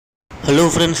Hello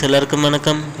friends, எல்லாருக்கும்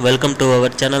வணக்கம். Welcome to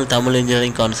our channel Tamil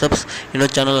engineering concepts.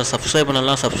 இன்னொரு சேனலை சப்ஸ்கிரைப்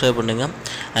பண்ணலாம், சப்ஸ்கிரைப் பண்ணுங்க.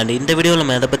 அண்ட் இந்த வீடியோவில்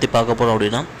நம்ம எதை பற்றி பார்க்க போகிறோம்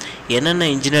அப்படின்னா, என்னென்ன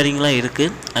இன்ஜினியரிங்லாம்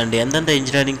இருக்குது அண்ட் எந்தெந்த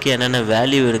இன்ஜினியரிங்க்கு என்னென்ன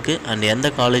வேல்யூ இருக்குது அண்ட் எந்த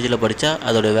காலேஜில் படித்தா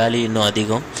அதோட வேல்யூ இன்னும்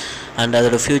அதிகம் அண்ட்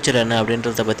அதோட ஃப்யூச்சர் என்ன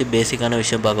அப்படின்றத பற்றி பேசிக்கான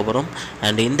விஷயம் பார்க்க போகிறோம்.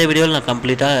 அண்ட் இந்த வீடியோவில் நான்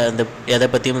கம்ப்ளீட்டாக எதை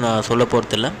பற்றியும் நான் சொல்ல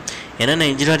போகிறதில்ல. என்னென்ன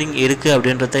இன்ஜினியரிங் இருக்குது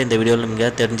அப்படின்றத இந்த வீடியோவில்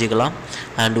நீங்கள் தெரிஞ்சுக்கலாம்.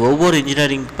 அண்ட் ஒவ்வொரு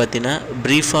இன்ஜினியரிங் பற்றின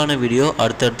ப்ரீஃபான வீடியோ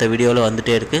அடுத்தடுத்த வீடியோவில்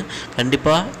வந்துகிட்டே இருக்குது.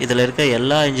 கண்டிப்பாக இதில் இருக்க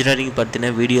எல்லா இன்ஜினியரிங்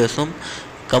பற்றின வீடியோஸும்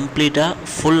கம்ப்ளீட்டாக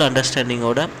ஃபுல்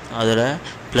அண்டர்ஸ்டாண்டிங்கோட அதோட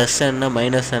ப்ளஸ் என்ன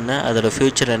மைனஸ் என்ன அதோட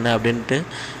ஃப்யூச்சர் என்ன அப்படின்ட்டு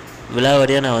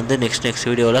விலாவரியாக நான் வந்து நெக்ஸ்ட்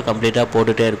வீடியோவில் கம்ப்ளீட்டாக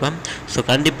போட்டுகிட்டே இருப்பேன். ஸோ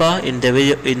கண்டிப்பாக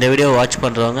இந்த வீடியோ வாட்ச்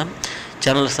பண்ணுறவங்க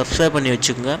சேனலை சப்ஸ்கிரைப் பண்ணி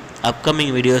வச்சுக்கோங்க.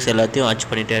 அப்கமிங் வீடியோஸ் எல்லாத்தையும் வாட்ச்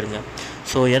பண்ணிகிட்டே இருங்க.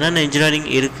 ஸோ என்னென்ன இன்ஜினியரிங்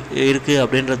இருக்குது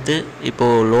அப்படின்றது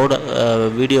இப்போது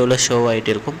வீடியோவில் ஷோ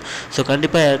ஆகிட்டு இருக்கும். ஸோ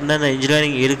கண்டிப்பாக என்னென்ன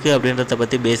இன்ஜினியரிங் இருக்குது அப்படின்றத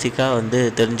பற்றி பேசிக்காக வந்து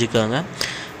தெரிஞ்சுக்காங்க.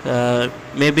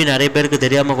 மேபி நிறைய பேருக்கு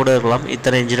தெரியாமல் கூட இருக்கலாம்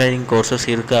இத்தனை இன்ஜினியரிங் கோர்சஸ்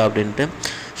இருக்கா அப்படின்ட்டு.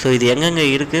 ஸோ இது எங்கெங்கே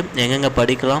இருக்குது, எங்கெங்கே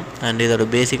படிக்கலாம் அண்ட் இதோட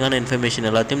பேசிக்கான இன்ஃபர்மேஷன்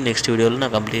எல்லாத்தையும் நெக்ஸ்ட் வீடியோவில்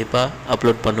நான் கம்ப்ளீட்டாக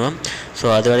அப்லோட் பண்ணுவேன். ஸோ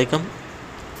அது வரைக்கும்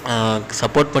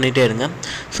சப்போர்ட் பண்ணிகிட்டே இருங்க.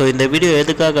 ஸோ இந்த வீடியோ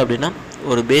எதுக்காக அப்படின்னா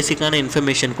ஒரு பேசிக்கான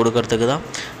இன்ஃபர்மேஷன் கொடுக்கறதுக்கு தான்.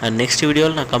 அண்ட் நெக்ஸ்ட்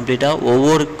வீடியோவில் நான் கம்ப்ளீட்டாக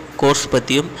ஒவ்வொரு கோர்ஸ்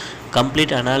பற்றியும்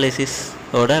கம்ப்ளீட்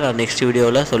அனாலிசிஸோட நான் நெக்ஸ்ட்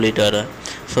வீடியோவில் சொல்லிட்டு வரேன்.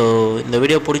 ஸோ இந்த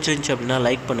வீடியோ பிடிச்சிருந்துச்சி அப்படின்னா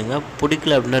லைக் பண்ணுங்கள்,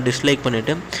 பிடிக்கல அப்படின்னா டிஸ்லைக்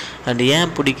பண்ணிவிட்டு அண்ட்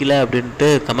ஏன் பிடிக்கல அப்படின்ட்டு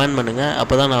கமெண்ட் பண்ணுங்கள்.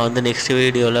 அப்போ தான் நான் வந்து நெக்ஸ்ட்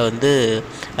வீடியோவில் வந்து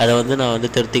அதை வந்து நான்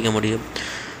வந்து திருத்திக்க முடியும்.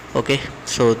 ஓகே,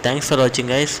 ஸோ தேங்க்ஸ் ஃபார்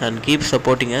வாட்சிங் guys and keep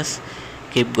supporting us,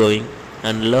 keep going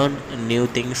and learn new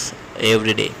things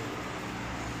every day.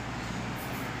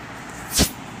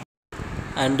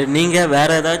 And நீங்கள்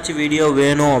வேறு ஏதாச்சும் வீடியோ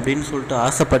வேணும் அப்படின்னு சொல்லிட்டு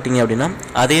ஆசைப்பட்டீங்க அப்படின்னா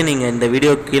அதையும் நீங்கள் இந்த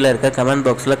வீடியோ கீழே இருக்க கமெண்ட்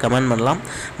பாக்ஸில் கமெண்ட் பண்ணலாம்.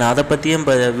 நான் அதை பற்றியும்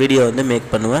இப்போ வீடியோ வந்து மேக்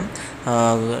பண்ணுவேன்.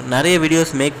 நிறைய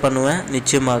வீடியோஸ் மேக் பண்ணுவேன்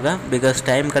நிச்சயமாக. பிகாஸ்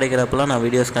டைம் கிடைக்கிறப்பெல்லாம் நான்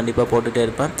வீடியோஸ் கண்டிப்பாக போட்டுகிட்டே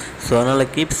இருப்பேன். ஸோ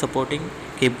அதனால் keep supporting,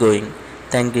 keep going.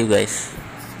 Thank you guys.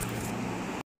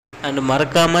 And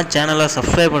மறக்காமல் சேனலை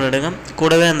சப்ஸ்கிரைப் பண்ணிவிடுங்க.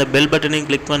 கூடவே அந்த பெல் பட்டனையும்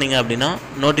கிளிக் பண்ணிங்க அப்படின்னா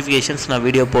நோட்டிஃபிகேஷன்ஸ் நான்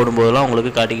வீடியோ போடும்போதெல்லாம்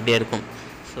உங்களுக்கு காட்டிக்கிட்டே இருக்கும்.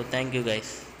 So thank you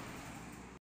guys.